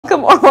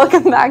welcome or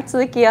welcome back to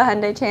the Kia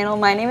Hyundai channel.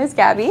 My name is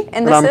Gabby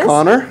and this is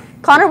Connor.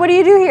 Connor, what do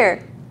you do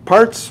here?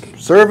 Parts,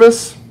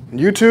 service,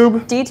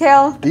 YouTube.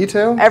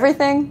 Detail.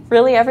 Everything,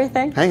 really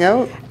everything. Hang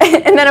out.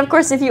 And then of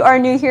course, if you are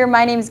new here,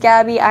 my name is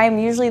Gabby. I am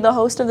usually the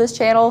host of this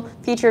channel,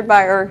 featured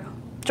by or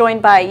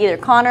joined by either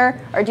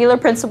Connor, our dealer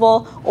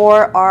principal,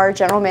 or our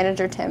general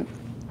manager, Tim.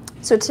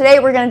 So today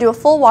we're going to do a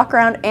full walk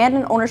around and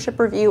an ownership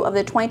review of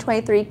the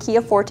 2023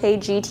 Kia Forte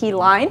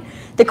GT-Line,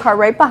 the car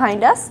right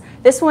behind us.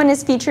 This one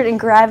is featured in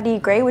Gravity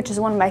Gray, which is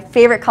one of my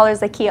favorite colors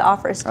that Kia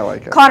offers. I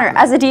like it. Connor,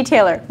 as a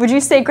detailer, would you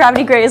say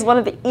Gravity Gray is one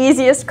of the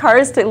easiest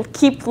cars to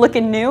keep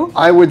looking new?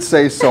 I would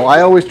say so.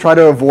 I always try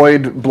to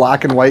avoid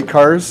black and white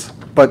cars,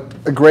 but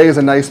a gray is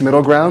a nice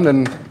middle ground,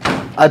 and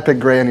I'd pick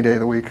gray any day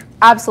of the week.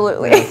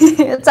 Absolutely.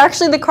 Yeah. It's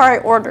actually the car I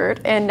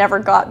ordered and never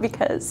got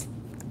because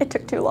it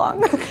took too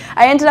long.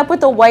 I ended up with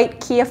the white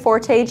Kia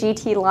Forte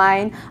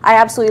GT-Line. I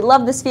absolutely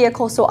love this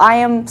vehicle, so I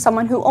am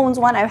someone who owns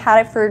one. I've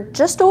had it for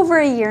just over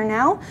a year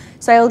now,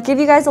 so I'll give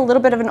you guys a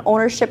little bit of an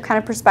ownership kind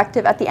of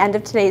perspective at the end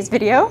of today's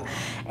video.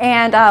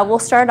 And we'll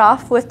start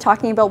off with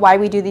talking about why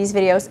we do these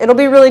videos. It'll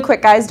be really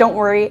quick, guys, don't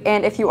worry.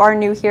 And if you are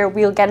new here,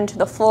 we'll get into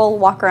the full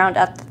walk around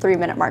at the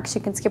 3-minute mark, so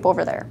you can skip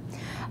over there.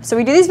 So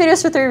we do these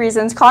videos for 3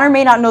 reasons. Connor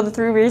may not know the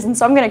 3 reasons,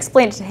 so I'm going to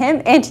explain it to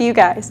him and to you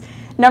guys.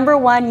 Number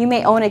 1, you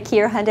may own a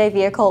Kia or Hyundai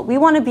vehicle. We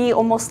want to be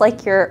almost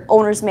like your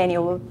owner's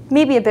manual,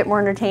 maybe a bit more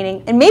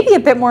entertaining and maybe a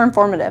bit more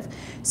informative.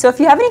 So if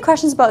you have any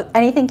questions about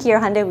anything Kia or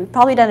Hyundai, we've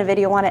probably done a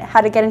video on it,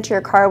 how to get into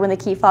your car when the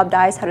key fob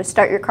dies, how to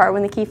start your car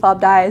when the key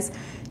fob dies,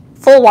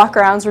 full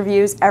walkarounds,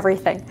 reviews,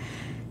 everything.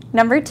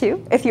 Number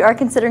 2, if you are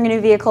considering a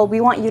new vehicle, we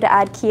want you to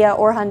add Kia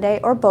or Hyundai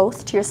or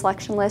both to your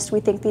selection list.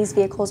 We think these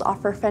vehicles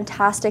offer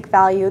fantastic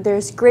value.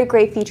 There's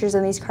great features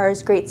in these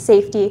cars, great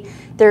safety.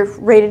 They're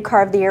rated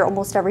car of the year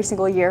almost every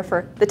single year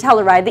for the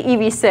Telluride, the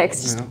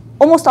EV6. Yeah.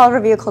 Almost all of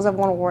our vehicles have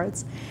won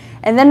awards.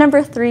 And then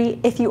number 3,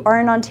 if you are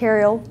in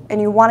Ontario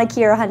and you want a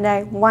Kia or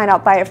Hyundai, why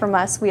not buy it from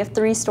us? We have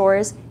 3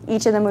 stores.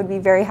 Each of them would be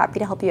very happy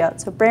to help you out.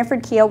 So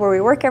Brantford Kia, where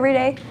we work every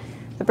day,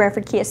 the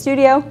Brantford Kia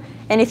Studio,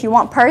 and if you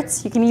want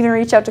parts, you can even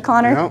reach out to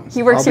Connor. Yep,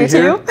 he works here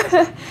too.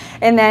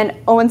 And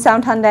then Owen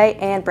Sound Hyundai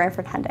and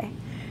Brantford Hyundai.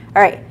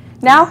 All right,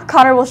 now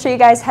Connor will show you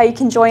guys how you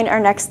can join our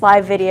next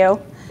live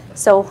video.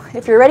 So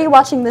if you're already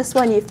watching this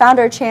one, you found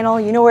our channel,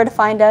 you know where to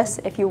find us.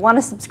 If you want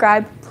to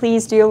subscribe,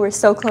 please do. We're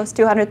so close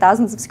to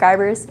 100,000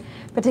 subscribers.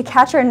 But to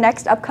catch our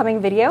next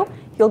upcoming video,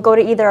 you'll go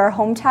to either our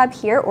home tab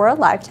here or a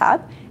live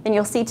tab, and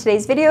you'll see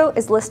today's video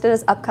is listed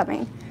as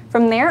upcoming.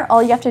 From there,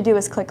 all you have to do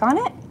is click on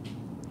it.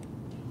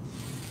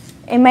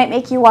 It might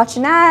make you watch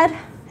an ad.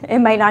 It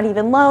might not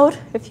even load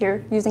if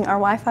you're using our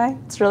Wi-Fi.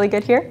 It's really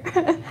good here.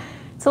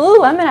 It's a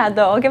Lululemon ad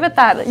though, I'll give it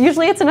that.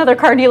 Usually it's another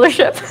car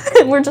dealership.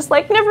 We're just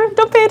like,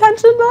 don't pay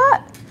attention to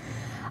that.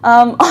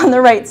 On the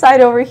right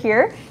side over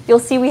here, you'll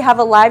see we have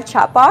a live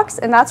chat box,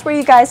 and that's where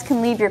you guys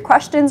can leave your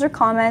questions or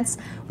comments.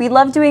 We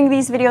love doing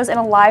these videos in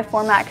a live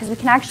format because we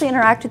can actually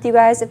interact with you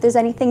guys. If there's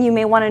anything you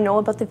may want to know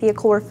about the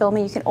vehicle we're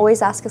filming, you can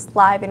always ask us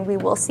live and we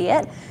will see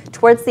it.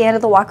 Towards the end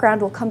of the walk around,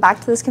 we'll come back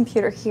to this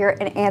computer here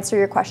and answer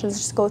your questions,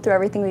 just go through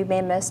everything we may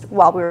have missed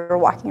while we were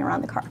walking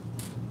around the car.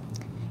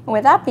 And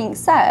with that being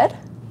said,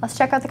 let's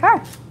check out the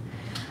car.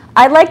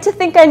 I'd like to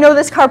think I know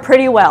this car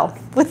pretty well.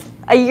 With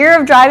a year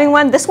of driving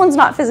one, this one's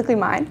not physically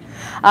mine.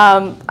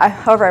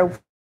 However,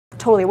 I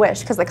totally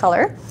wish because of the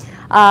color.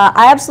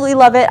 I absolutely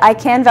love it. I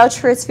can vouch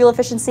for its fuel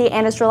efficiency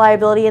and its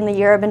reliability in the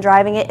year I've been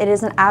driving it. It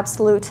is an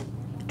absolute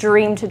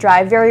dream to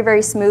drive.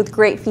 Very smooth,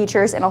 great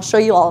features, and I'll show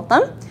you all of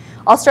them.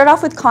 I'll start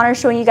off with Connor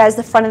showing you guys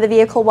the front of the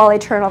vehicle while I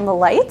turn on the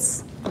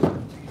lights.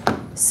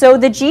 So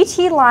the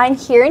GT line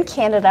here in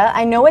Canada,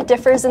 I know it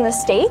differs in the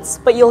States,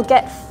 but you'll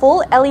get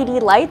full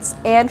LED lights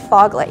and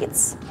fog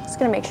lights. Just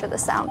gonna make sure the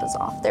sound is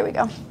off. There we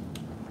go.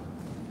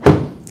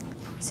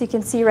 So you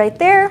can see right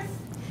there,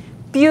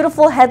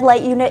 beautiful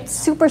headlight unit,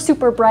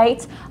 super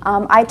bright.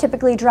 I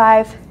typically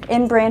drive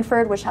in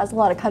Brantford, which has a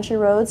lot of country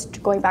roads.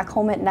 Going back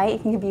home at night,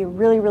 it can be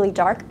really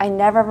dark. I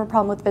never have a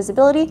problem with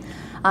visibility,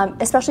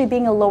 especially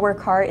being a lower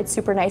car. It's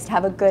super nice to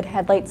have a good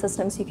headlight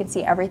system so you can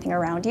see everything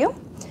around you.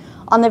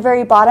 On the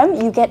very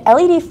bottom, you get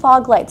LED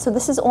fog lights. So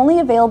this is only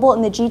available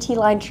in the GT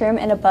line trim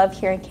and above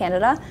here in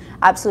Canada.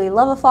 Absolutely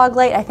love a fog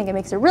light. I think it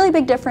makes a really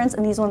big difference,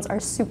 and these ones are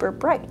super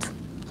bright.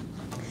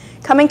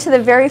 Coming to the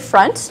very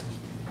front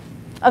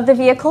of the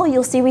vehicle,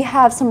 you'll see we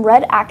have some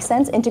red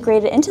accents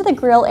integrated into the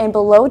grille and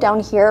below down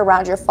here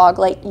around your fog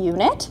light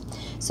unit.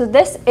 So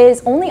this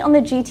is only on the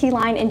GT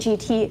line and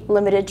GT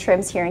limited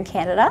trims here in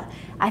Canada.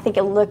 I think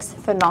it looks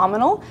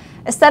phenomenal.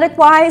 Aesthetic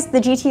wise, the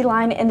GT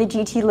line and the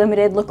GT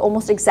limited look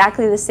almost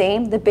exactly the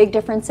same. The big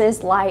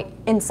differences lie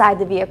inside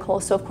the vehicle.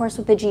 So of course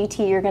with the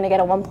GT, you're gonna get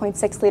a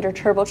 1.6 liter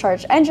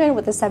turbocharged engine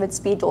with a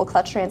 7-speed dual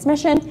clutch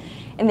transmission.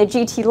 In the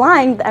GT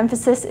line, the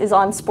emphasis is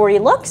on sporty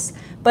looks,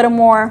 but a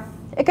more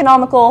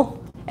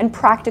economical and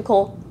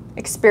practical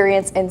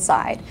experience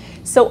inside.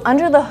 So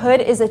under the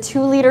hood is a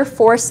 2-liter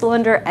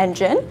 4-cylinder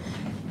engine.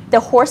 The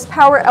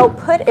horsepower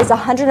output is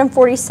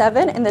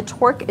 147 and the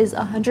torque is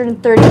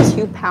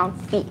 132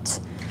 pound-feet.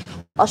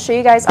 I'll show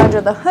you guys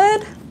under the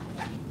hood.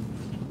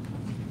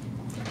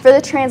 For the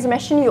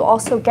transmission, you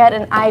also get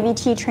an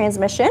IVT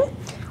transmission,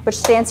 which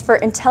stands for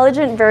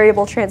Intelligent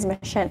Variable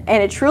Transmission,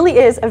 and it truly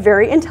is a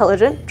very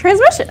intelligent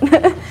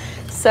transmission.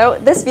 So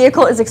this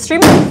vehicle is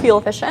extremely fuel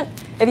efficient.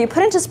 If you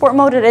put it into sport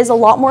mode, it is a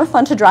lot more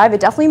fun to drive.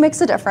 It definitely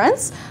makes a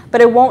difference, but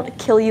it won't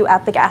kill you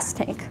at the gas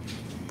tank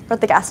or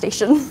at the gas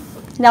station.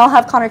 Now I'll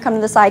have Connor come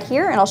to the side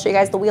here and I'll show you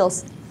guys the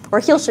wheels, or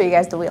he'll show you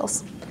guys the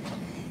wheels.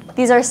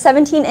 These are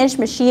 17-inch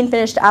machine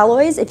finished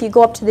alloys. If you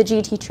go up to the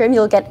GT trim,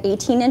 you'll get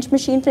 18-inch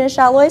machine finished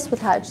alloys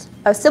with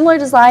a similar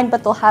design,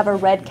 but they'll have a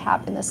red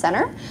cap in the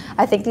center.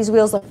 I think these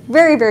wheels look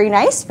very, very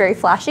nice, very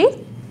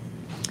flashy.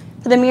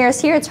 For the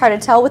mirrors here, it's hard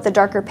to tell with the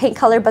darker paint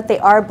color, but they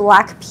are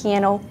black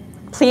piano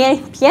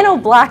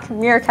black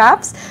mirror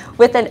caps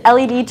with an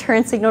LED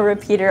turn signal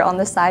repeater on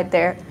the side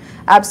there.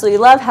 Absolutely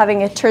love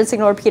having a turn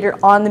signal repeater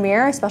on the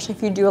mirror, especially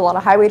if you do a lot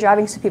of highway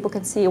driving so people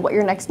can see what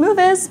your next move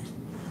is.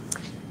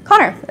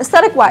 Connor,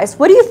 aesthetic-wise,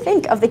 what do you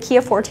think of the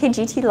Kia Forte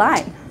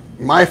GT-Line?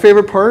 My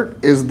favorite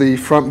part is the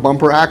front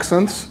bumper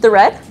accents. The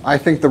red? I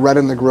think the red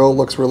in the grille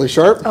looks really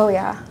sharp. Oh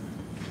yeah.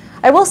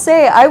 I will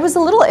say, I was a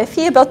little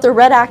iffy about the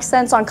red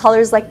accents on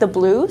colors like the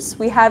blues.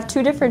 We have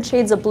 2 different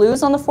shades of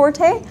blues on the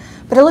Forte,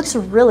 but it looks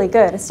really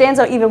good. It stands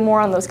out even more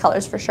on those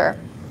colors for sure.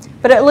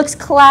 But it looks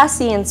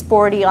classy and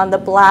sporty on the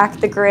black,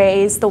 the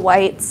grays, the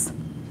whites.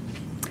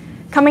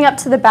 Coming up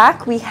to the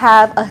back, we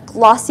have a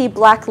glossy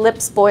black lip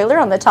spoiler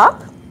on the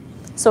top.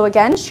 So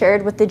again,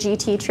 shared with the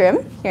GT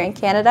trim here in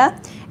Canada.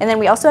 And then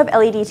we also have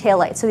LED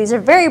taillights. So these are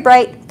very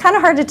bright, kind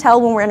of hard to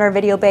tell when we're in our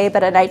video bay,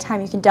 but at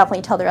nighttime you can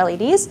definitely tell they're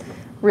LEDs.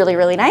 Really,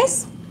 really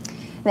nice.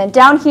 And then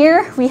down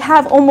here, we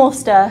have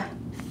almost a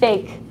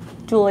fake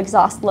dual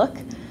exhaust look,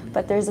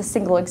 but there's a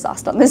single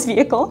exhaust on this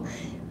vehicle.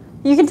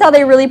 You can tell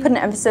they really put an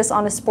emphasis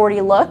on a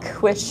sporty look,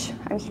 which,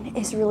 I mean,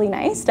 is really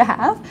nice to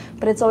have,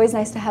 but it's always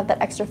nice to have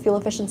that extra fuel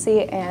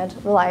efficiency and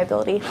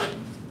reliability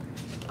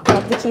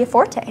of the Kia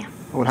Forte.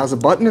 Oh, it has a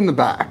button in the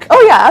back.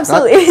 Oh yeah,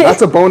 absolutely.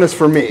 That's a bonus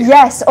for me.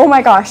 Yes, oh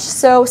my gosh.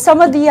 So some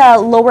of the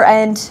lower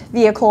end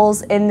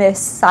vehicles in this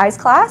size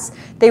class,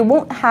 they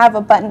won't have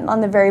a button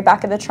on the very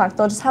back of the trunk.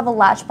 They'll just have a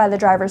latch by the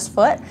driver's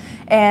foot.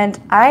 And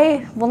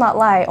I will not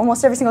lie,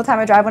 almost every single time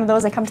I drive one of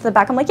those, I come to the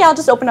back, I'm like, yeah, I'll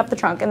just open up the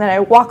trunk. And then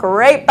I walk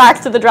right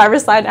back to the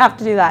driver's side and have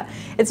to do that.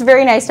 It's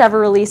very nice to have a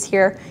release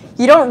here.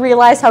 You don't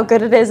realize how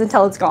good it is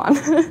until it's gone.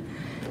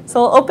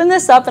 So I'll open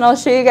this up and I'll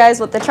show you guys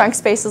what the trunk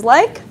space is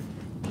like.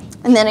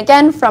 And then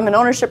again, from an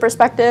ownership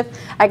perspective,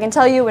 I can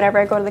tell you whenever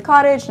I go to the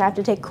cottage and I have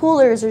to take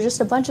coolers or just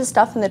a bunch of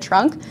stuff in the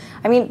trunk,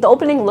 I mean, the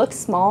opening looks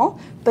small,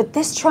 but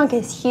this trunk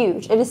is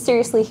huge. It is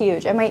seriously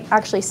huge. I might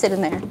actually sit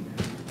in there.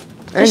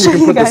 And you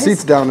can put the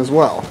seats down as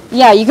well.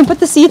 Yeah, you can put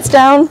the seats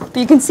down, but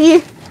you can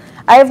see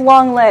I have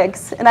long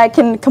legs and I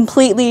can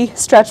completely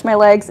stretch my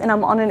legs and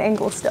I'm on an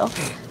angle still.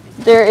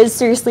 There is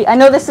seriously, I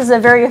know this is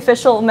a very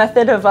official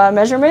method of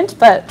measurement,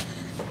 but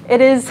it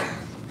is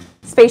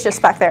spacious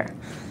back there.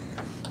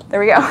 There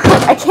we go.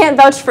 I can't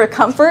vouch for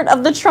comfort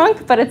of the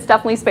trunk, but it's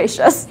definitely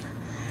spacious.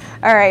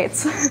 All right.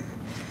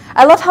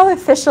 I love how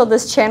official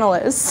this channel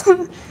is.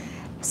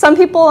 Some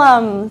people,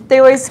 they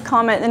always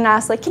comment and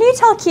ask, like, can you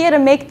tell Kia to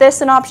make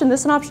this an option,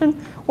 this an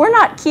option? We're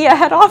not Kia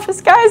head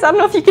office, guys. I don't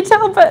know if you could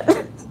tell,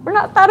 but we're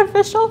not that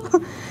official.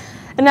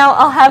 And now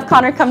I'll have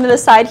Connor come to the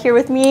side here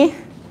with me.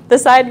 The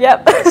side,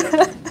 yep.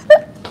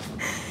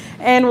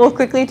 And we'll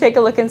quickly take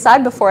a look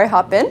inside before I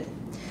hop in.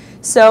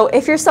 So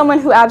if you're someone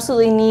who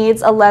absolutely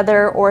needs a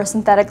leather or a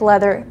synthetic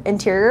leather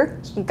interior,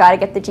 you gotta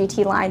get the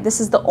GT line. This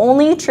is the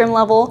only trim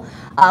level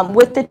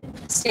with the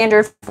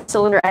standard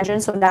 4-cylinder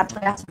engine, so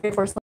naturally it has to be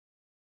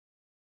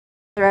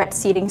 4-cylinder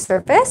seating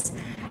surface.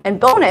 And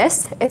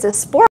bonus, it's a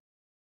sport.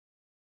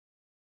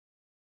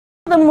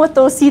 Show them what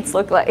those seats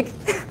look like.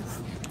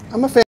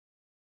 I'm a fan.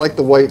 I like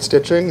the white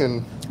stitching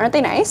and aren't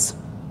they nice?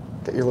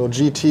 Get your little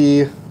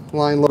GT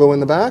line logo in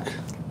the back.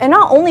 And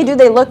not only do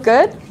they look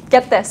good,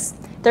 get this,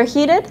 they're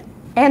heated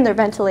and they're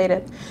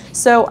ventilated.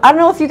 So I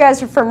don't know if you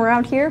guys are from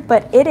around here,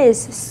 but it is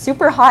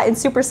super hot and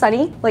super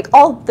sunny. Like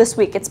all this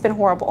week, it's been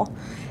horrible.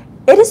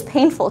 It is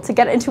painful to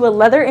get into a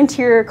leather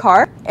interior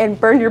car and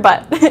burn your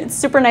butt. It's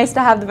super nice to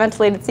have the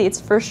ventilated seats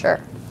for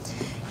sure.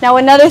 Now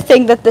another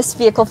thing that this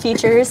vehicle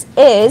features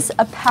is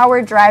a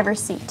power driver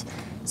seat.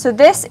 So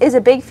this is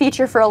a big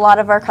feature for a lot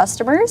of our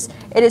customers.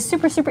 It is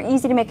super, super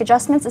easy to make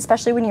adjustments,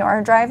 especially when you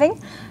are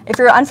driving. If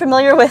you're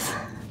unfamiliar with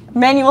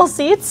manual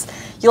seats,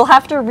 you'll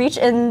have to reach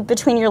in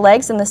between your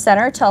legs in the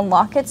center to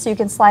unlock it so you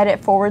can slide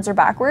it forwards or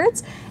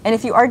backwards. And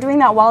if you are doing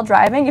that while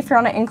driving, if you're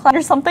on an incline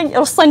or something,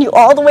 it'll send you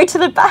all the way to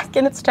the back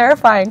and it's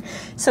terrifying.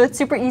 So it's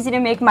super easy to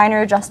make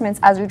minor adjustments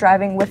as you're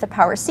driving with a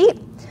power seat.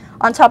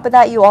 On top of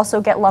that, you also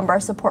get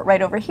lumbar support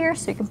right over here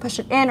so you can push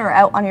it in or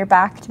out on your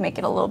back to make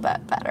it a little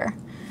bit better.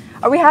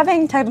 Are we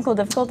having technical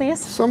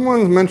difficulties?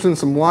 Someone's mentioned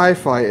some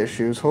Wi-Fi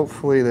issues.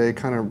 Hopefully they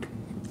kind of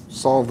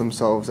solve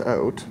themselves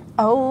out.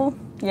 Oh,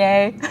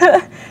 yay.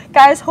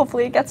 Guys,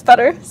 hopefully it gets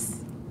better.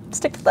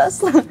 Stick with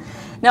us.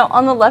 Now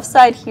on the left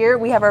side here,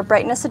 we have our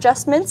brightness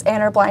adjustments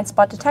and our blind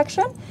spot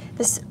detection.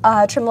 This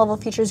trim level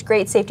features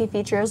great safety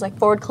features like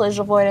forward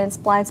collision avoidance,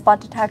 blind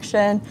spot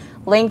detection,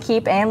 lane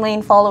keep and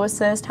lane follow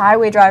assist,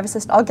 highway drive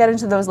assist. I'll get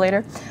into those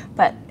later,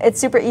 but it's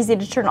super easy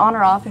to turn on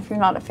or off if you're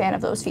not a fan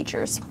of those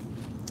features.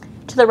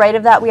 To the right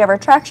of that, we have our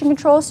traction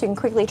control, so you can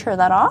quickly turn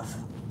that off.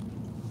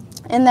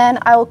 And then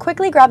I will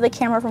quickly grab the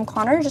camera from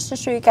Connor just to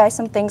show you guys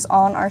some things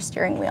on our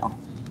steering wheel.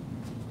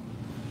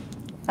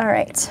 All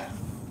right.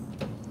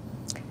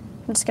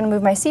 I'm just going to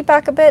move my seat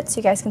back a bit so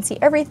you guys can see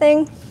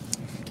everything.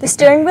 The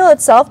steering wheel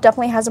itself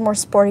definitely has a more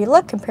sporty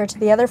look compared to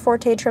the other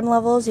Forte trim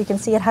levels. You can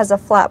see it has a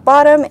flat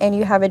bottom and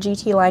you have a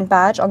GT-Line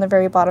badge on the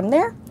very bottom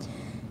there.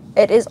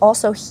 It is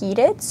also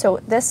heated,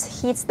 so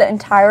this heats the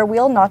entire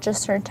wheel, not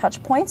just certain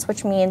touch points,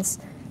 which means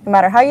no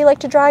matter how you like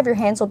to drive, your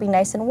hands will be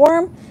nice and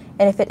warm.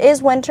 And if it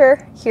is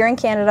winter here in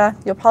Canada,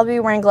 you'll probably be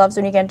wearing gloves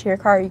when you get into your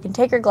car. You can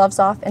take your gloves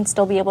off and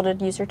still be able to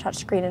use your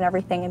touchscreen and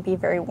everything and be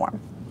very warm.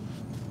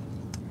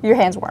 Your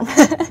hands warm.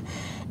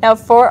 Now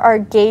for our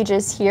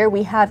gauges here,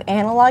 we have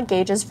analog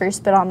gauges for your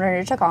speedometer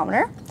and your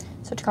tachometer.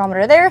 So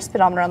tachometer there,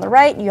 speedometer on the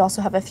right. You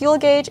also have a fuel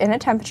gauge and a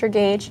temperature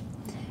gauge.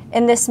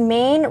 In this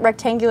main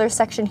rectangular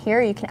section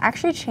here, you can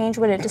actually change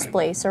what it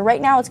displays. So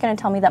right now it's going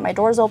to tell me that my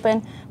door is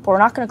open, but we're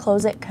not going to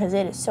close it because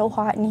it is so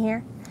hot in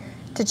here.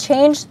 To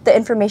change the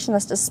information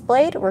that's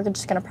displayed, we're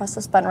just going to press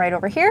this button right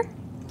over here,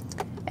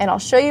 and I'll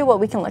show you what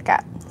we can look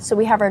at. So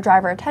we have our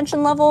driver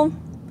attention level,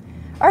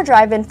 our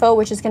drive info,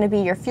 which is going to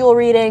be your fuel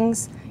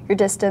readings, your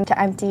distance to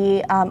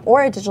empty,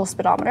 or a digital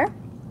speedometer.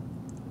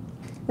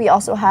 We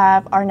also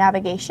have our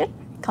navigation,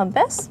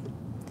 compass,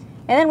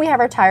 and then we have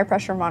our tire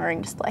pressure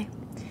monitoring display.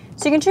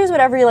 So you can choose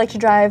whatever you like to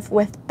drive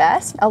with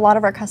best. A lot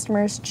of our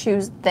customers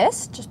choose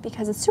this just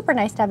because it's super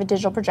nice to have a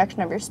digital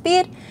projection of your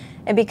speed.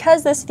 And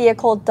because this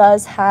vehicle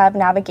does have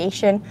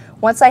navigation,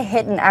 once I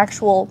hit an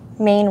actual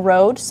main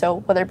road, so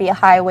whether it be a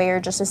highway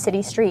or just a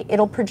city street,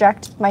 it'll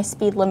project my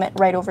speed limit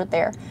right over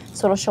there.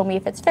 So it'll show me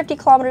if it's 50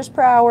 kilometers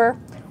per hour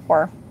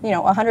or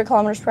 100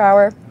 kilometers per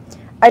hour.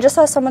 I just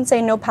saw someone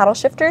say no paddle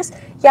shifters.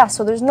 Yeah,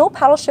 so there's no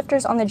paddle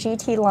shifters on the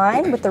GT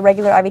line with the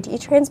regular IVT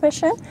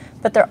transmission,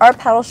 but there are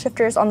paddle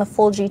shifters on the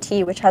full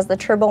GT, which has the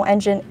turbo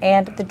engine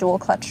and the dual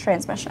clutch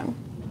transmission.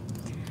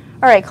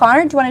 All right,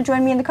 Connor, do you want to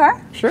join me in the car?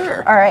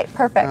 Sure. All right,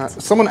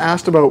 perfect. Someone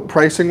asked about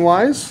pricing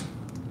wise.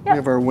 Yep. We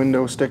have our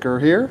window sticker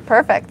here.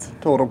 Perfect.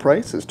 Total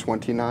price is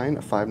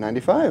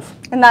 $29,595.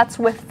 And that's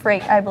with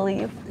freight, I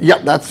believe.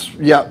 Yep, that's,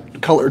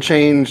 color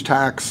change,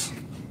 tax.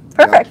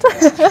 Perfect.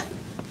 Yep.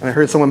 And I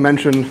heard someone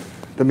mention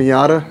the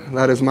Miata.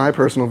 That is my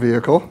personal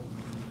vehicle.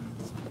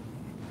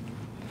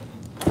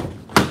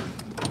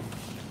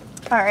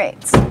 All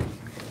right.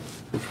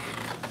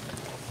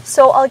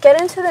 So I'll get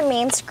into the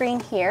main screen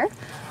here.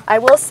 I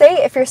will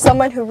say, if you're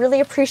someone who really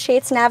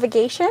appreciates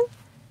navigation,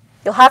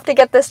 you'll have to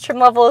get this trim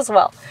level as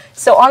well.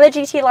 So on the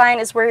GT line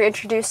is where you're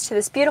introduced to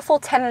this beautiful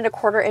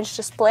 10.25-inch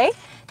display.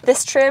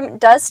 This trim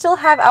does still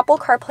have Apple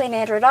CarPlay and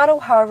Android Auto,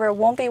 however, it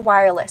won't be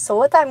wireless. So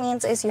what that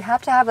means is you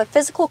have to have a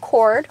physical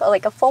cord,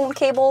 like a phone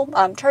cable,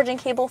 charging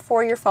cable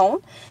for your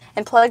phone,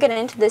 and plug it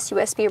into this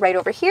USB right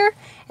over here,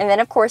 and then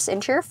of course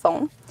into your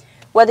phone.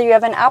 Whether you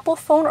have an Apple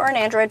phone or an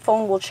Android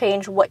phone will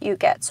change what you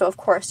get. So of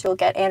course you'll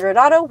get Android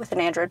Auto with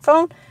an Android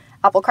phone,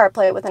 Apple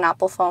CarPlay with an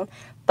Apple phone,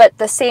 but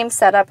the same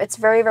setup. It's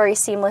very, very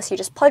seamless. You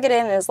just plug it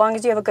in, and as long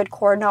as you have a good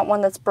cord, not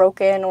one that's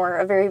broken or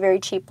a very, very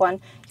cheap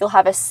one, you'll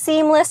have a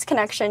seamless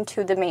connection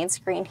to the main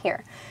screen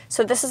here.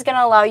 So this is going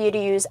to allow you to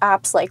use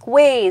apps like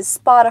Waze,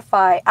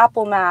 Spotify,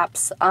 Apple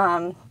Maps,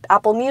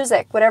 Apple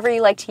Music, whatever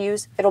you like to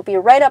use. It'll be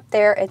right up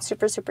there and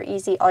super, super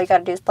easy. All you got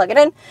to do is plug it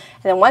in, and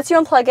then once you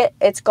unplug it,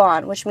 it's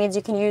gone, which means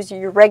you can use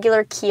your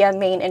regular Kia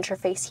main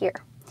interface here.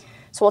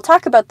 So we'll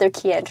talk about their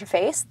Kia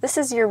interface. This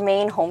is your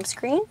main home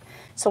screen.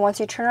 So once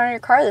you turn on your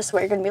car, this is what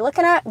you're going to be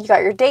looking at. You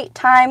got your date,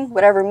 time,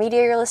 whatever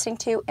media you're listening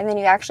to, and then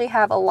you actually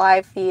have a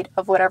live feed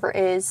of whatever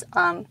is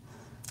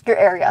your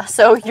area.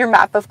 So your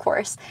map, of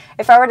course.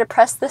 If I were to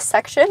press this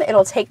section,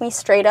 it'll take me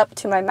straight up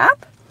to my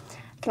map.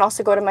 I can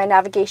also go to my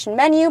navigation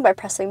menu by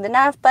pressing the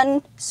nav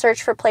button,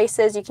 search for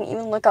places. You can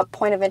even look up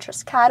point of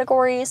interest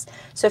categories.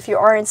 So if you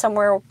are in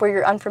somewhere where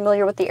you're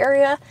unfamiliar with the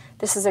area,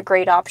 this is a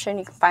great option.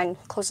 You can find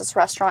closest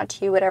restaurant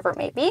to you, whatever it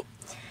may be.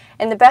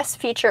 And the best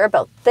feature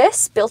about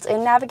this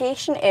built-in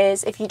navigation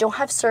is if you don't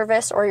have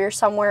service or you're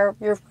somewhere,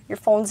 your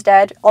phone's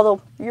dead,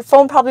 although your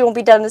phone probably won't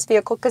be dead in this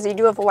vehicle because you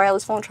do have a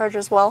wireless phone charger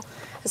as well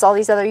as all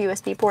these other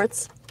USB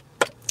ports,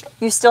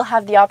 you still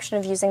have the option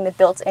of using the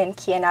built-in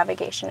Kia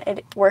navigation.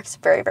 It works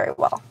very, very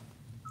well.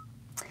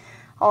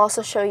 I'll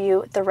also show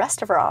you the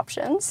rest of our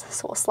options.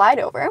 So we'll slide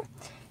over.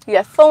 You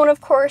have phone, of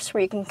course,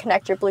 where you can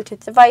connect your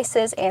Bluetooth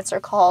devices, answer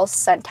calls,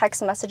 send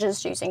text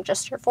messages using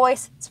just your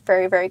voice. It's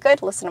very, very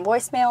good. Listen to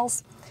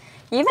voicemails.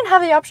 You even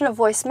have the option of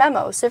voice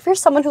memos. So if you're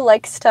someone who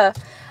likes to,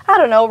 I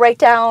don't know, write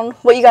down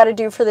what you got to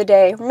do for the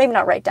day, or maybe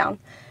not write down,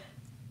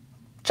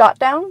 jot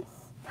down?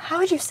 How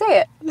would you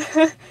say it?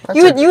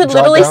 you would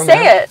literally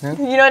say it. Yeah.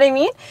 You know what I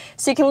mean?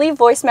 So you can leave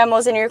voice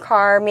memos in your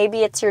car. Maybe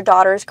it's your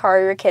daughter's car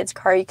or your kid's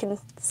car. You can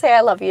say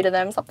I love you to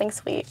them, something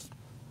sweet.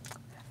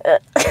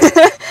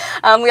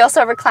 We also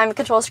have a climate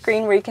control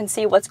screen where you can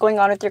see what's going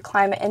on with your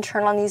climate and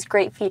turn on these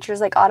great features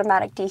like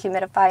automatic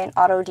dehumidify and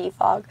auto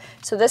defog.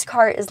 So this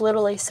car is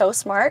literally so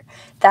smart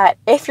that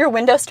if your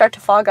windows start to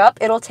fog up,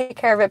 it'll take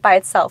care of it by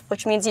itself,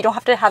 which means you don't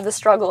have to have the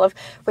struggle of,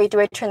 wait, do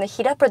I turn the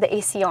heat up or the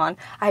AC on?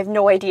 I have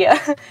no idea.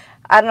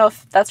 I don't know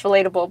if that's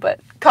relatable, but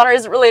Connor,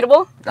 is it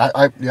relatable?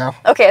 Yeah.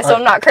 Okay, so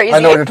I'm not crazy. I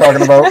know what you're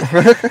talking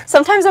about.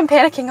 Sometimes I'm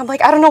panicking. I'm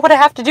like, I don't know what I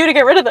have to do to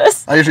get rid of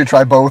this. I usually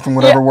try both and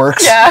whatever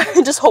works. Yeah,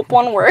 just hope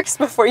one works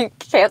before you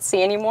can't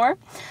see anymore.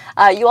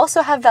 You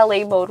also have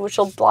valet mode, which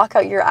will block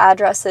out your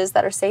addresses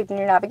that are saved in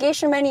your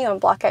navigation menu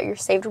and block out your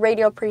saved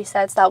radio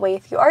presets. That way,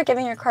 if you are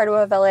giving your car to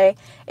a valet,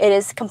 it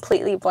is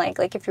completely blank,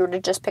 like if you were to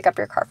just pick up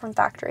your car from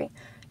factory,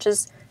 which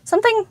is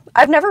something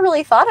I've never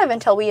really thought of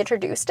until we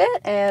introduced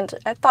it, and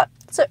I thought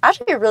it's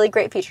actually a really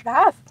great feature to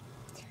have.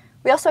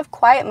 We also have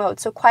quiet mode.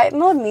 So quiet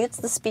mode mutes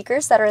the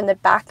speakers that are in the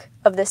back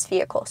of this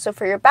vehicle. So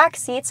for your back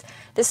seats,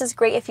 this is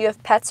great if you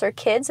have pets or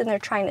kids and they're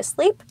trying to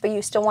sleep, but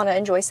you still want to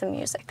enjoy some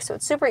music. So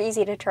it's super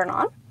easy to turn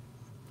on.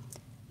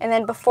 And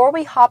then before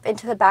we hop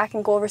into the back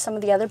and go over some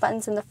of the other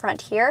buttons in the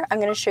front here, I'm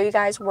going to show you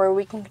guys where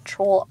we can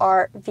control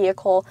our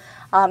vehicle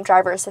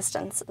driver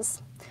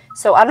assistances.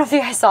 So I don't know if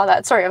you guys saw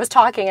that. Sorry, I was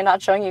talking and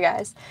not showing you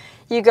guys.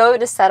 You go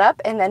to setup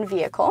and then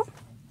vehicle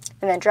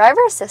and then driver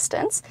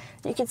assistance.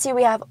 You can see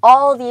we have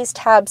all these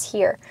tabs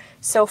here.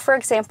 So for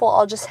example,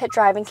 I'll just hit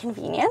driving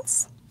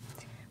convenience.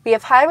 We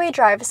have highway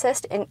drive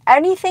assist, and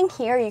anything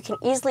here you can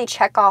easily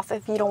check off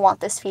if you don't want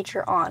this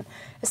feature on.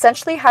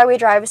 Essentially, highway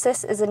drive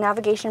assist is a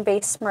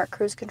navigation-based smart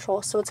cruise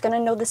control, so it's going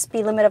to know the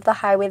speed limit of the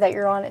highway that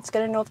you're on. It's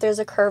going to know if there's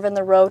a curve in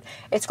the road.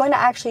 It's going to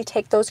actually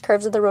take those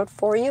curves of the road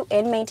for you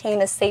and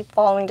maintain a safe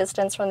following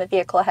distance from the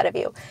vehicle ahead of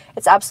you.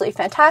 It's absolutely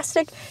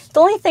fantastic. The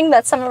only thing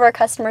that some of our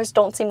customers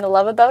don't seem to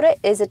love about it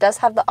is it does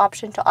have the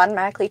option to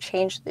automatically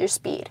change your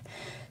speed.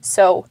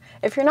 So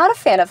if you're not a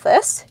fan of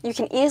this, you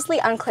can easily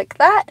unclick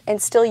that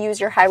and still use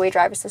your highway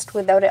drive assist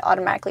without it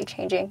automatically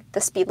changing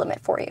the speed limit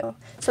for you.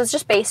 So it's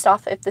just based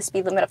off if the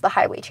speed limit of the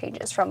highway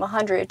changes from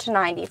 100 to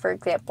 90, for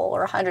example,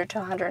 or 100 to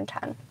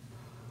 110.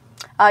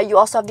 You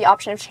also have the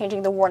option of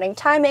changing the warning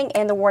timing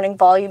and the warning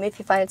volume if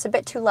you find it's a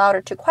bit too loud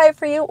or too quiet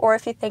for you, or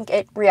if you think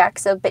it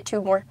reacts a bit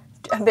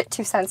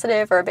too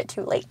sensitive or a bit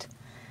too late.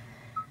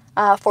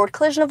 Forward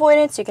collision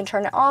avoidance, you can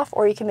turn it off,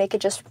 or you can make it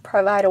just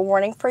provide a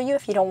warning for you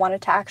if you don't want it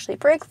to actually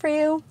brake for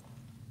you.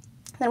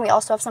 Then we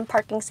also have some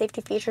parking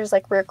safety features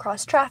like rear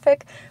cross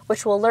traffic,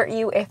 which will alert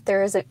you if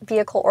there is a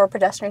vehicle or a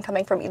pedestrian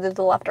coming from either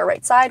the left or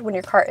right side when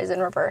your car is in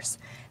reverse.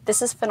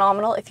 This is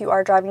phenomenal if you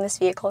are driving this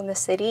vehicle in the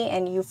city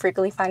and you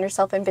frequently find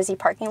yourself in busy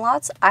parking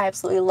lots. I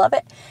absolutely love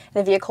it.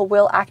 The vehicle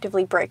will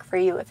actively brake for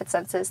you if it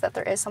senses that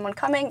there is someone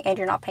coming and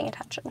you're not paying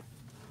attention.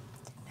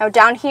 Now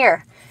down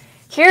here,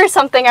 here's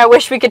something I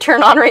wish we could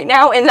turn on right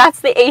now, and that's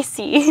the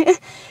AC.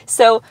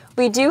 So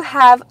we do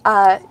have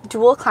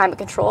dual climate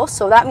control,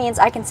 so that means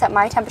I can set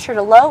my temperature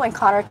to low and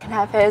Connor can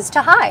have his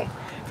to high.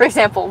 For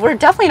example, we're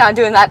definitely not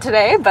doing that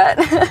today, but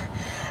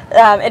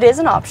it is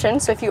an option.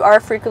 So if you are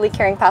frequently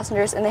carrying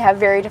passengers and they have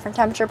very different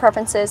temperature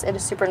preferences, it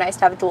is super nice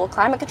to have a dual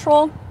climate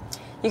control.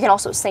 You can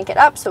also sync it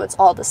up so it's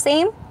all the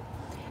same.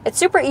 It's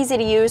super easy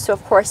to use, so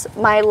of course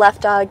my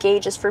left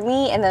gauge is for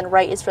me and then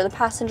right is for the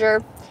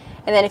passenger.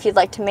 And then if you'd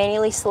like to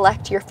manually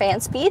select your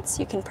fan speeds,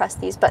 you can press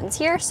these buttons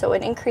here, so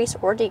an increase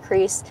or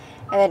decrease,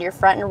 and then your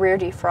front and rear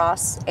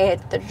defrosts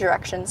and the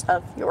directions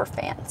of your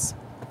fans.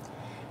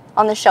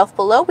 On the shelf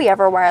below, we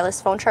have our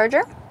wireless phone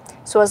charger.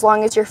 So as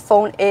long as your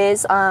phone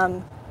is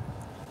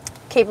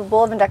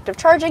capable of inductive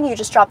charging, you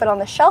just drop it on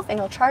the shelf and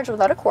it'll charge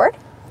without a cord.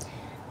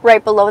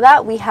 Right below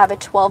that, we have a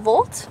 12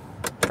 volt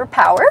for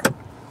power,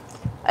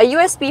 a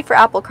USB for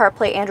Apple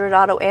CarPlay, Android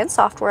Auto, and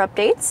software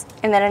updates,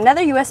 and then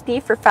another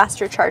USB for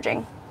faster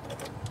charging.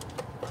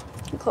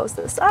 Close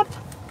this up.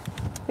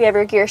 We have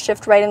your gear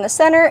shift right in the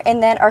center,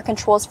 and then our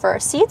controls for our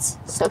seats.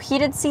 So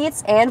heated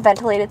seats and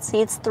ventilated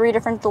seats, 3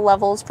 different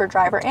levels for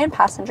driver and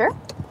passenger.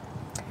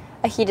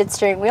 A heated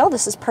steering wheel,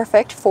 this is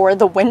perfect for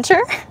the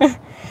winter.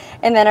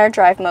 And then our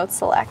drive mode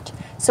select.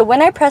 So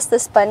when I press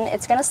this button,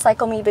 it's going to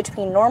cycle me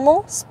between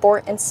normal,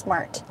 sport, and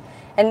smart.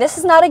 And this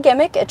is not a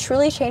gimmick, it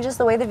truly changes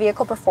the way the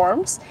vehicle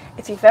performs.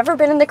 If you've ever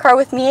been in the car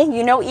with me,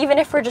 you know even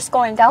if we're just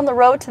going down the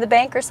road to the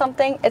bank or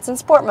something, it's in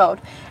sport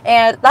mode.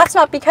 And that's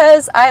not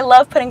because I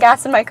love putting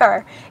gas in my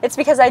car. It's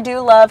because I do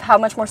love how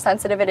much more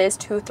sensitive it is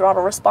to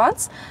throttle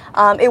response.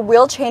 It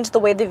will change the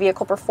way the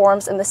vehicle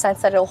performs in the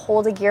sense that it'll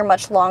hold a gear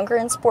much longer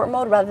in sport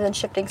mode rather than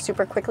shifting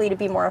super quickly to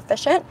be more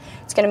efficient.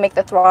 It's going to make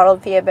the throttle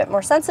be a bit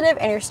more sensitive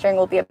and your steering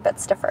will be a bit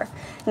stiffer.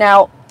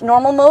 Now,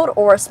 normal mode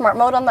or smart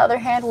mode on the other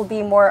hand will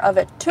be more of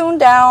a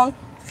tuned down,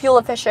 fuel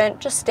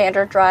efficient, just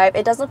standard drive.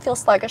 It doesn't feel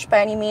sluggish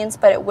by any means,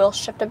 but it will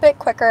shift a bit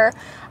quicker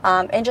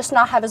and just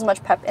not have as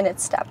much pep in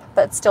its step,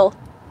 but still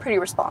pretty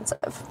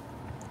responsive.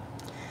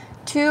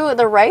 To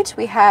the right,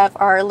 we have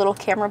our little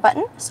camera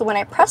button. So when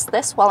I press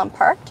this while I'm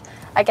parked,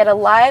 I get a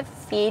live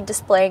feed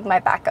displaying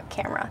my backup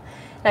camera.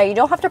 Now you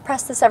don't have to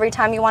press this every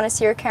time you want to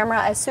see your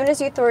camera. As soon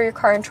as you throw your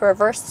car into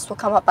reverse, this will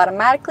come up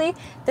automatically.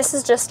 This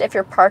is just if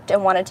you're parked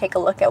and want to take a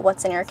look at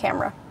what's in your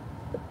camera.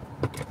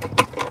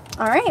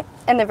 All right,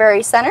 in the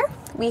very center,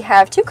 we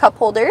have 2 cup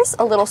holders,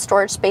 a little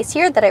storage space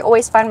here that I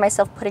always find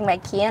myself putting my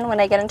key in when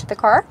I get into the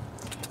car,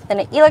 then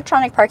an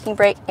electronic parking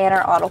brake, and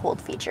our auto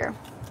hold feature.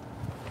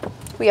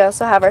 We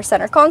also have our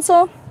center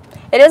console.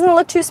 It doesn't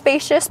look too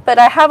spacious, but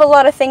I have a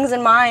lot of things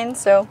in mind,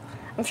 so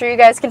I'm sure you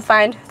guys can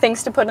find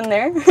things to put in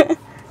there.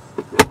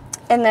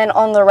 And then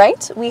on the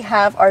right, we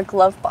have our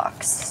glove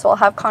box. So I'll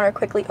have Connor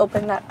quickly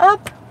open that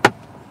up.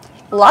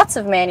 Lots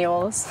of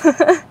manuals.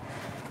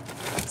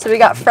 So we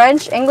got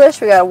French,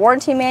 English, we got a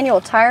warranty manual,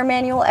 a tire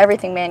manual,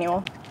 everything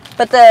manual.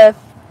 But the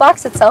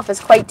box itself is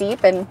quite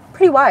deep and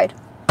pretty wide.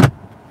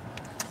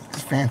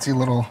 Fancy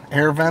little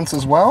air vents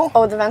as well.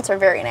 Oh, the vents are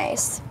very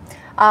nice.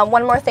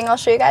 One more thing I'll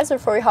show you guys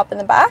before we hop in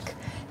the back.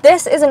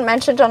 This isn't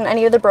mentioned on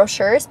any of the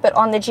brochures, but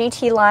on the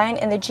GT line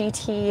and the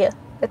GT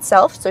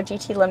itself, so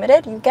GT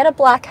Limited, you get a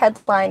black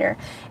headliner.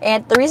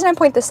 And the reason I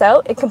point this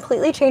out, it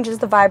completely changes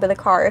the vibe of the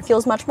car. It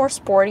feels much more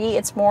sporty.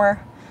 It's more,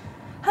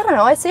 I don't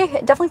know, I'd say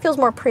it definitely feels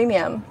more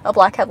premium, a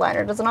black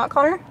headliner. Does it not,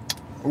 Connor?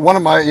 One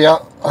of my,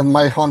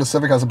 my Honda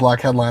Civic has a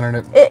black headliner,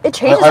 and it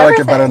changes I like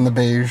everything. it better than the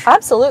beige.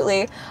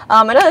 Absolutely.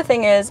 Another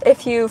thing is,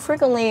 if you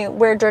frequently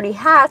wear dirty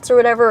hats or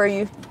whatever, or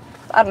you,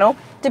 I don't know,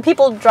 do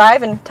people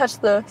drive and touch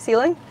the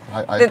ceiling?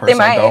 I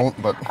personally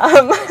don't, but...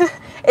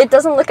 It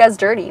doesn't look as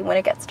dirty when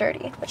it gets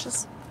dirty, which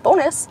is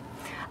bonus.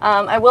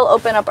 I will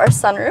open up our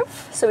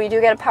sunroof. So we do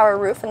get a power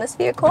roof in this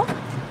vehicle.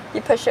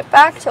 You push it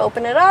back to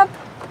open it up,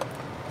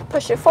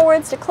 push it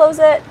forwards to close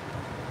it,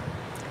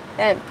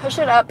 and push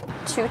it up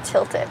to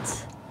tilt it.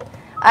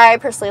 I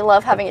personally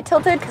love having it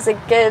tilted because it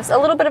gives a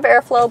little bit of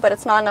airflow, but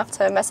it's not enough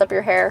to mess up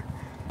your hair.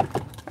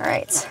 All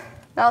right,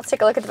 now let's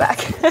take a look at the back.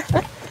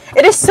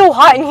 It is so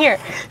hot in here.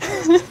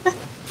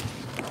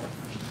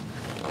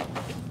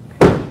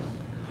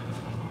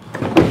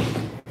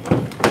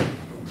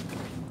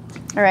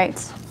 All right.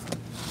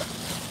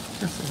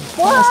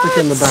 Plastic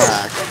in the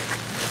back.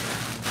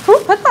 Who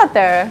put that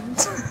there?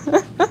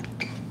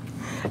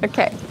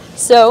 Okay,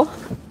 so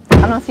I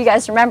don't know if you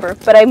guys remember,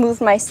 but I moved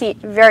my seat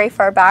very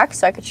far back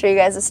so I could show you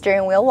guys the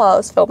steering wheel while I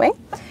was filming.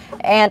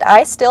 And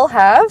I still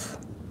have,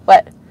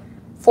 what,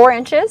 4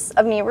 inches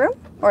of knee room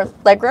or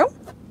leg room,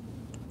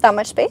 that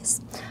much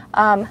space.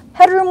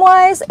 Headroom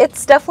wise,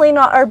 it's definitely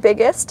not our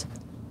biggest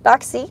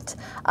back seat,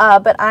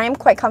 but I'm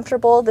quite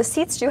comfortable. The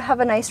seats do have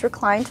a nice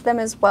recline to them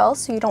as well,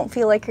 so you don't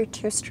feel like you're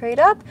too straight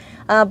up,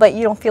 but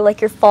you don't feel like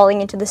you're falling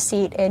into the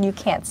seat and you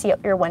can't see out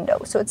your window.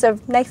 So it's a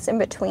nice in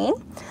between.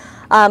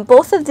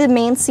 Both of the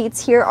main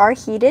seats here are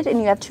heated, and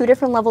you have 2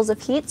 different levels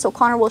of heat, so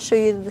Connor will show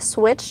you the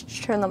switch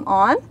to turn them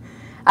on.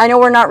 I know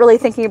we're not really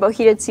thinking about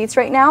heated seats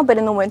right now, but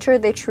in the winter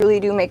they truly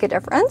do make a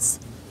difference.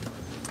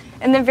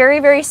 In the very,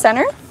 very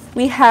center,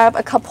 we have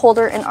a cup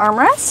holder and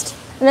armrest,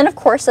 and then of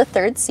course a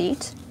 3rd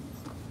seat.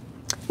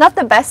 Not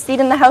the best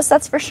seat in the house,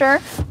 that's for sure.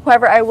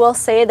 However, I will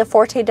say the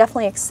Forte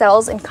definitely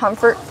excels in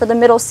comfort for the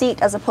middle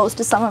seat as opposed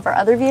to some of our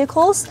other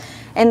vehicles.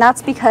 And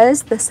that's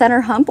because the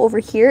center hump over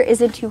here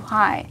isn't too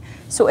high.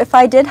 So if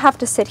I did have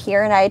to sit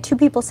here and I had 2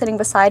 people sitting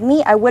beside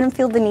me, I wouldn't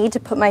feel the need to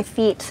put my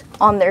feet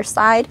on their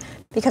side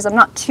because I'm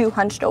not too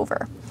hunched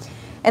over.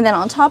 And then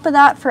on top of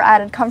that, for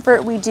added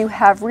comfort, we do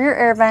have rear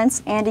air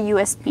vents and a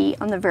USB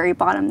on the very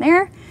bottom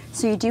there.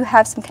 So you do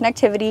have some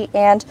connectivity,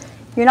 and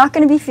you're not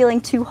going to be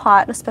feeling too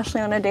hot,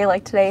 especially on a day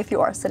like today if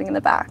you are sitting in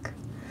the back.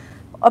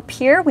 Up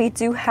here, we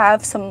do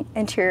have some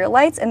interior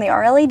lights, and they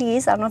are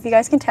LEDs. I don't know if you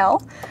guys can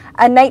tell.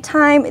 At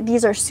nighttime,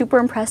 these are super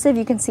impressive.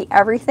 You can see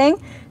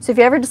everything. So if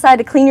you ever decide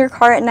to clean your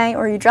car at night,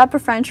 or you drop a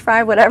French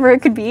fry, whatever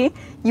it could be,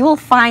 you will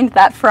find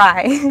that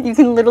fry. You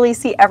can literally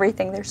see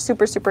everything. They're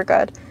super, super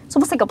good. It's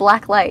almost like a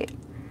black light.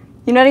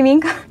 You know what I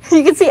mean?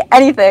 You can see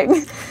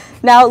anything.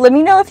 Now, let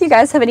me know if you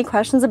guys have any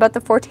questions about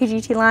the Forte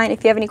GT-Line.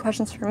 If you have any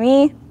questions for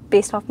me,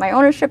 based off my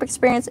ownership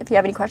experience. If you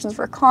have any questions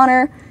for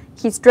Connor,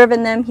 he's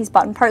driven them, he's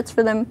bought parts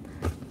for them,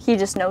 he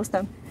just knows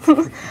them.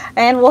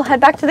 And we'll head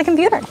back to the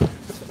computer.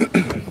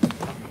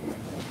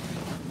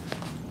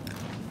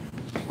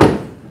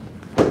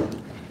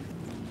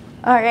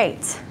 All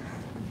right.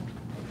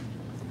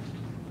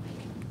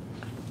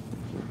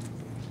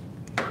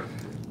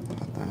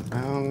 Put that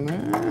down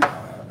there.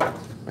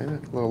 Maybe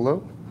a little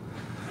low.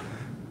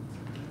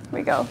 Here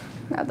we go.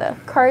 Now the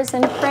car's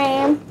in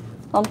frame.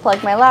 I'll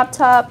unplug my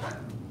laptop.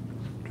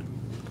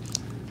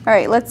 All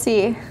right, let's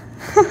see.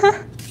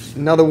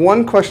 Now, the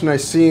one question I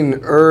seen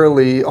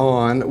early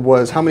on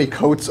was how many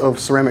coats of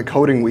ceramic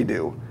coating we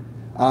do.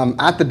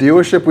 At the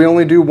dealership, we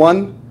only do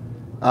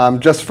 1,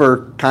 just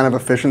for kind of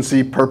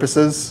efficiency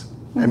purposes.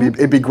 I mean,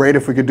 it'd be great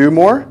if we could do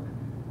more,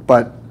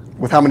 but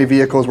with how many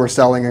vehicles we're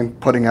selling and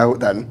putting out,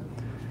 then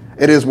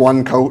it is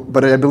 1 coat.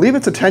 But I believe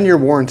it's a 10-year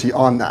warranty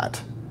on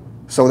that.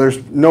 So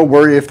there's no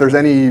worry if there's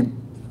any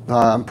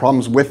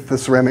problems with the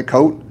ceramic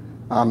coat.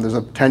 There's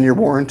a 10-year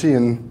warranty,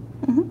 and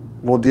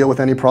we'll deal with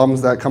any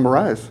problems that come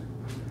arise.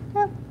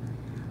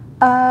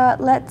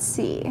 Let's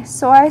see.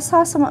 So I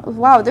saw some.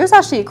 Wow, there's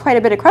actually quite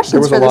a bit of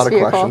questions for this vehicle. There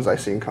was a lot of questions I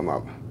seen come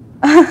up.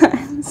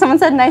 Someone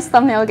said, nice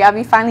thumbnail,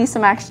 Gabby. Finally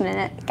some action in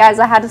it. Guys,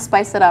 I had to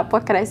spice it up.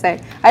 What could I say?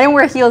 I didn't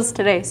wear heels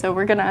today, so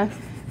we're going to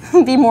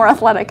be more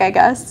athletic, I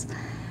guess.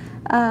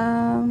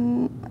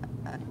 Oh.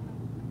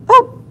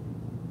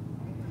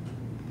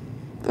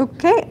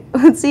 Okay,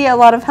 let's see, a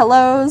lot of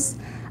hellos.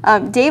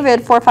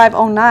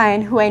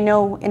 David4509, who I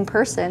know in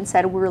person,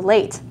 said we're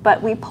late,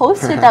 but we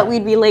posted that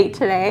we'd be late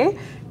today.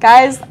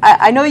 Guys,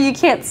 I know you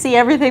can't see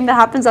everything that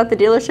happens at the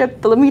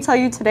dealership, but let me tell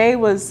you, today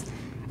was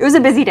a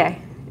busy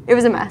day. It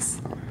was a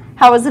mess.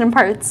 How was it in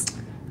parts?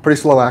 Pretty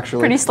slow,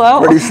 actually. Pretty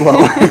slow? Pretty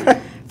slow.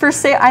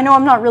 I know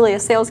I'm not really a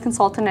sales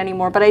consultant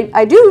anymore, but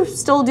I do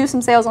still do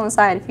some sales on the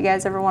side if you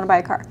guys ever want to buy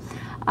a car.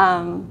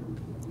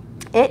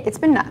 It's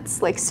been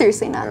nuts, like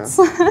seriously nuts.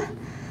 Yeah.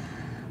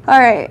 All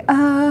right.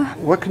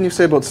 What can you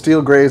say about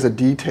steel gray as a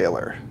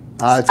detailer?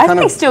 I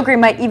think steel gray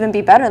might even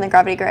be better than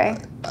gravity gray.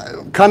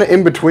 Kind of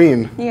in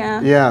between. Yeah.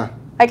 Yeah.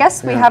 I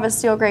guess we have a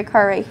steel gray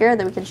car right here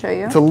that we can show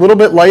you. It's a little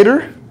bit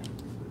lighter.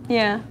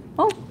 Yeah.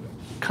 Oh.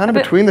 Kind of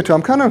between the two.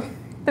 I'm kind of. A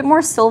bit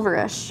more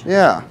silverish.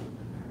 Yeah.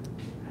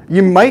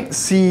 You might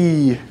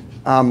see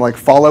like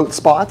fallout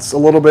spots a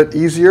little bit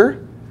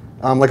easier.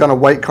 Like on a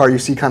white car, you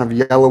see kind of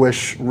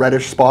yellowish,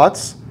 reddish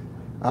spots.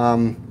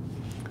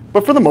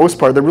 But for the most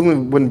part, there really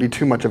wouldn't be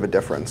too much of a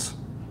difference.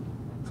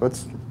 So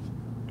it's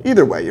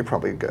either way, you're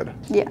probably good.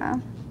 Yeah.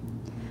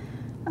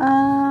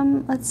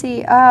 Let's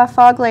see.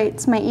 Fog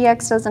lights. My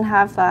EX doesn't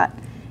have that.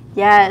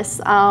 Yes.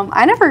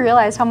 I never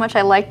realized how much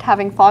I liked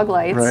having fog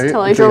lights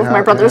until I drove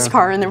my brother's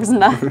car and there was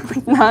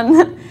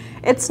none.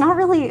 It's not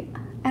really.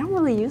 I don't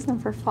really use them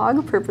for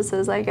fog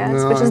purposes, I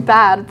guess, which is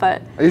bad.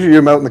 But I usually use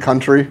them out in the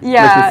country.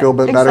 Yeah, make me feel a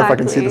bit better if I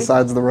can see the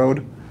sides of the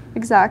road.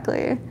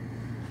 Exactly.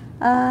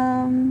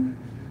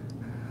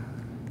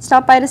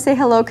 Stop by to say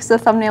hello because the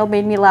thumbnail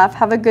made me laugh.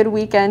 Have a good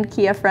weekend,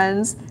 Kia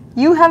friends.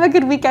 You have a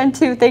good weekend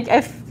too.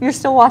 If you're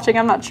still watching,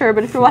 I'm not sure,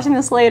 but if you're watching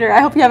this later, I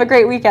hope you have a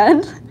great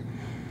weekend.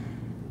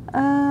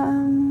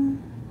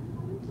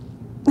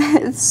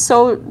 It's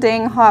so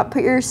dang hot.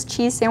 Put your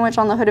cheese sandwich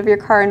on the hood of your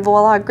car and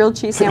voila, grilled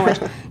cheese sandwich.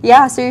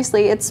 Yeah,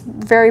 seriously, it's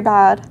very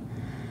bad.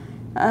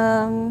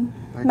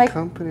 My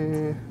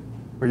company.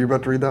 Were you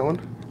about to read that one?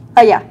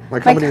 Oh yeah. My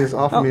company is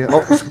offering me.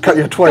 Oh, cut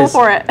you twice. Go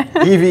for it.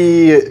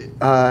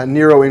 EV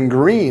Nero in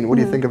green. What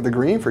do you think of the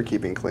green for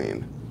keeping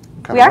clean?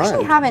 We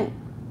actually haven't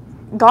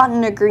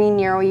gotten a green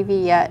Nero EV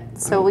yet,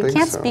 so we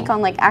can't speak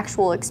on like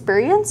actual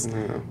experience.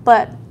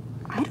 But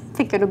I don't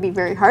think it'll be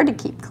very hard to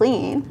keep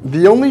clean.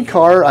 The only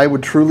car I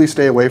would truly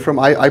stay away from,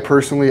 I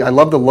personally, I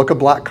love the look of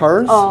black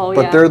cars,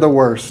 but they're the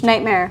worst.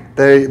 Nightmare.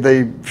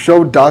 They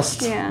show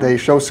dust, they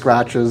show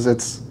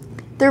scratches.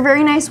 They're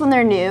very nice when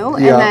they're new,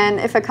 and then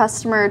if a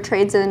customer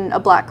trades in a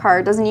black car,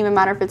 it doesn't even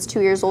matter if it's 2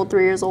 years old,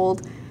 3 years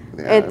old,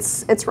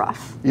 it's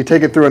rough. You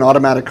take it through an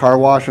automatic car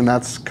wash, and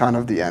that's kind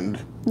of the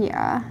end.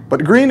 Yeah.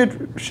 But green, it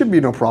should be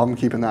no problem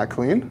keeping that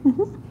clean.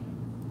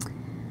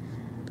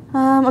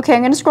 Okay,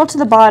 I'm going to scroll to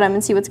the bottom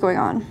and see what's going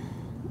on.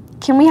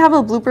 Can we have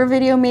a blooper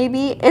video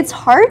maybe? It's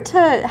hard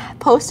to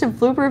post a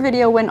blooper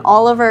video when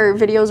all of our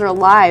videos are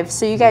live,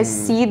 so you guys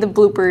see the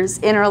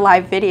bloopers in our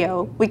live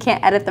video. We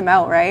can't edit them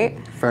out, right?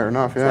 Fair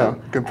enough, yeah.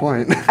 So, good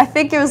point. I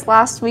think it was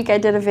last week I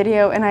did a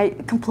video and I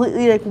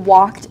completely like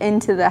walked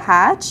into the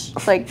hatch,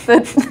 like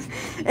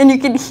and you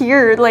can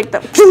hear like the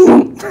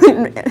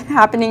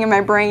happening in my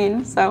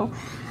brain. So,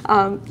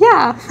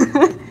 yeah.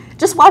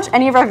 Just watch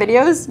any of our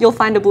videos, you'll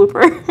find a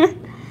blooper.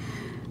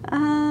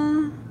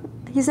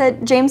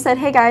 James said,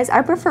 hey guys,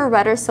 I prefer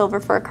red or silver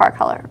for a car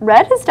color.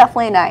 Red is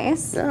definitely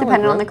nice,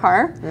 depending on the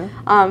car.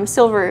 Yeah.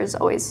 Silver is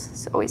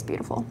always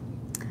beautiful.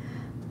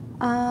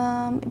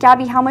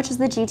 Gabi, how much is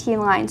the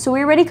GT-Line? So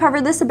we already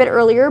covered this a bit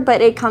earlier,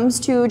 but it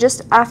comes to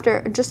just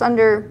over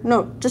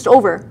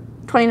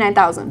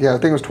 29,000. Yeah, I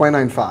think it was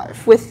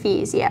 29.5. With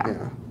fees,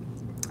 yeah.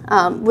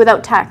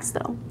 Without tax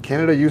though.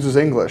 Canada uses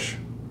English.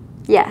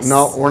 Yes.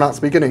 No, we're not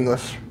speaking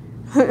English.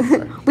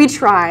 We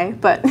try,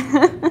 but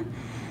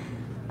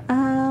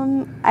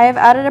I have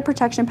added a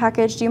protection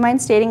package. Do you mind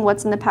stating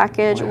what's in the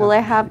package? Will I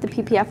have the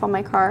PPF on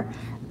my car?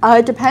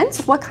 It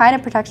depends what kind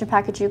of protection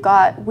package you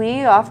got.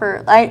 We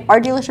offer,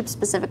 our dealership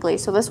specifically,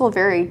 so this will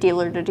vary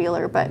dealer to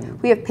dealer, but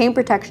we have paint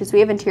protections, we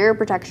have interior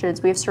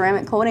protections, we have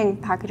ceramic coating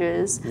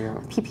packages,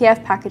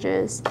 PPF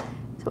packages.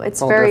 So it's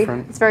very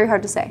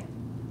hard to say.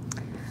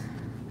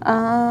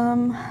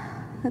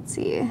 Let's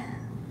see.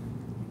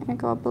 I'm gonna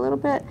go up a little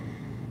bit.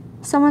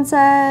 Someone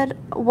said,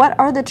 what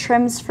are the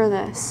trims for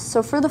this?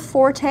 So for the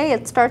Forte,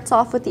 it starts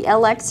off with the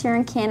LX here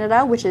in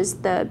Canada, which is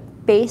the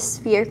base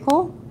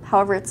vehicle.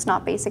 However, it's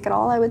not basic at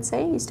all, I would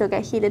say. You still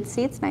get heated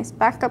seats, nice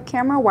backup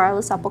camera,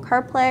 wireless Apple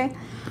CarPlay.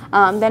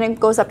 Then it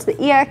goes up to the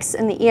EX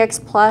and the EX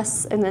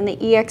Plus, and then the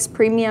EX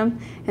Premium,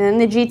 and then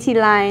the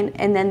GT-Line,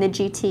 and then the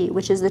GT,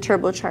 which is the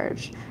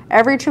turbocharged.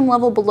 Every trim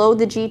level below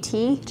the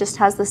GT just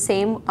has the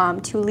same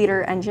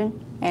 2-liter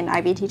engine and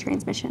IVT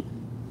transmission.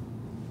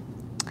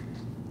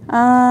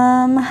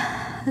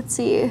 Let's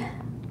see.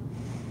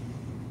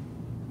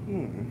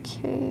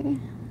 Okay.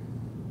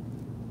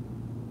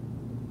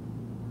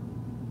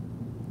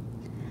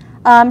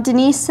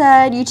 Denise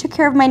said, you took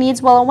care of my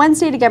needs well on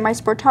Wednesday to get my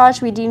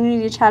Sportage. We do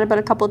need to chat about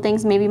a couple of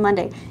things, maybe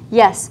Monday.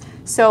 Yes,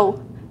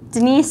 so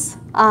Denise,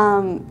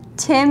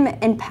 Tim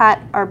and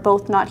Pat are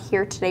both not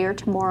here today or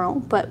tomorrow,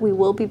 but we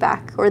will be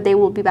back, or they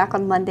will be back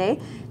on Monday,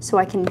 so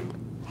I can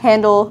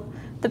handle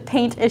the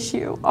paint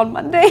issue on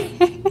Monday.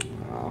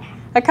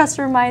 A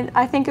customer,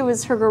 I think it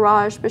was her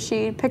garage, but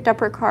she picked up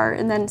her car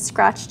and then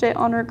scratched it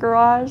on her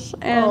garage.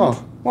 And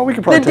well, we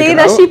could probably the day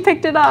that she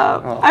picked it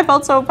up, I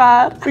felt so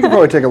bad. We could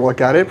probably take a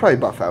look at it. It'd probably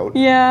buff out.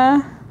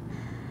 Yeah.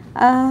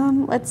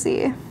 Let's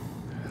see.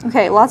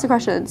 Okay, lots of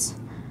questions.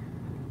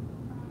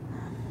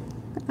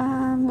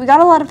 We got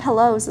a lot of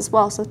hellos as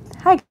well, so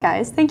hi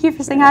guys. Thank you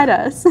for saying hi to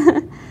us.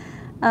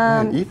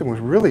 Man, Ethan was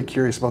really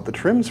curious about the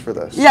trims for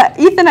this. Yeah,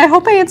 Ethan, I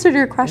hope I answered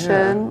your question.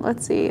 Yeah.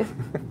 Let's see.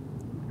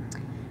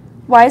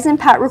 Why isn't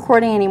Pat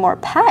recording anymore?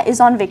 Pat is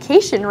on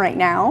vacation right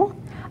now.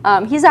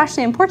 He's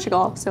actually in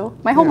Portugal, so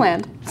my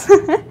homeland.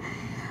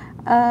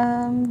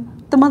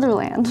 The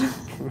motherland.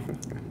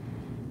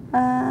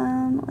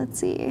 Let's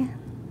see.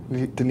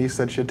 Denise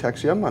said she'd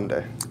text you on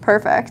Monday.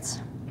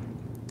 Perfect.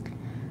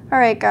 All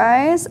right,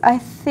 guys. I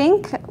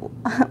think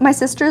my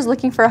sister is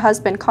looking for a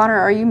husband. Connor,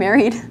 are you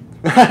married?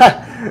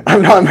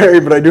 I'm not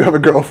married, but I do have a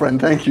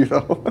girlfriend. Thank you,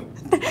 though.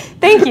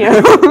 Thank you.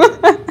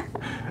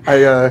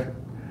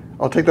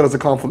 I'll take that as a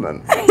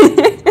compliment.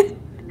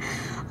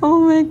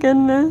 Oh my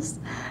goodness.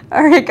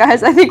 All right,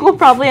 guys. I think we'll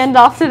probably end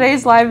off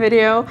today's live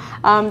video.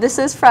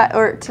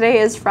 Today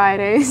is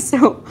Friday,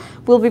 so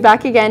we'll be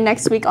back again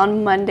next week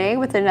on Monday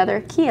with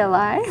another Kia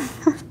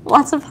Live.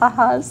 Lots of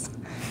ha-has.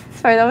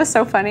 Sorry, that was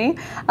so funny.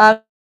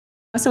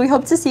 So we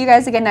hope to see you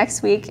guys again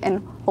next week,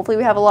 and hopefully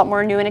we have a lot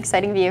more new and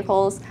exciting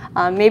vehicles.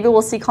 Maybe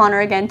we'll see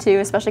Connor again too,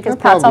 especially because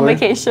Pat's on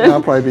vacation. Yeah,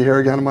 I'll probably be here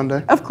again on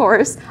Monday. Of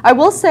course. I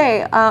will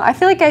say, I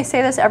feel like I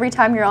say this every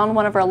time you're on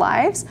one of our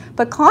lives,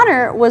 but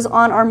Connor was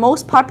on our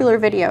most popular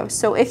video.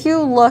 So if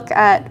you look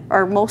at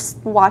our most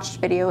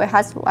watched video, it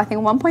has, I think,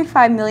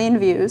 1.5 million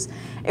views.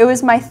 It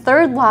was my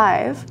third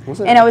live,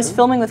 and I was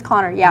filming with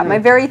Connor. Yeah,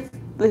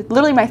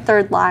 literally my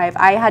third live.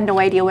 I had no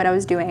idea what I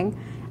was doing.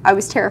 I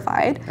was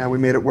terrified. And we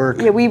made it work.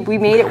 Yeah, we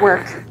made it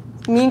work.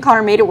 Me and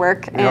Connor made it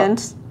work,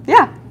 and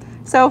yeah.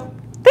 So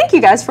thank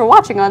you guys for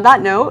watching on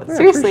that note. Yeah,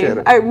 seriously,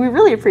 we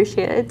really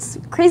appreciate it. It's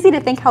crazy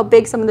to think how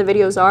big some of the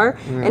videos are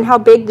and how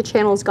big the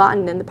channel's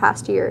gotten in the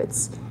past year.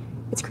 It's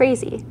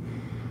crazy.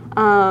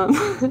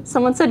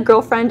 Someone said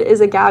girlfriend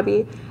is a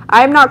Gabi.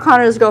 I'm not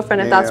Connor's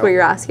girlfriend if that's what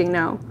you're asking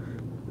now.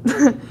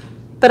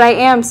 But I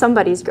am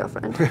somebody's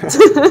girlfriend.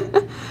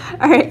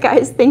 All right,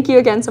 guys. Thank you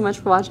again so much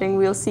for watching.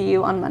 We'll see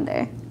you on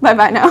Monday.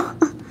 Bye-bye now.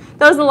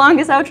 That was the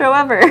longest outro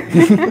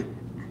ever.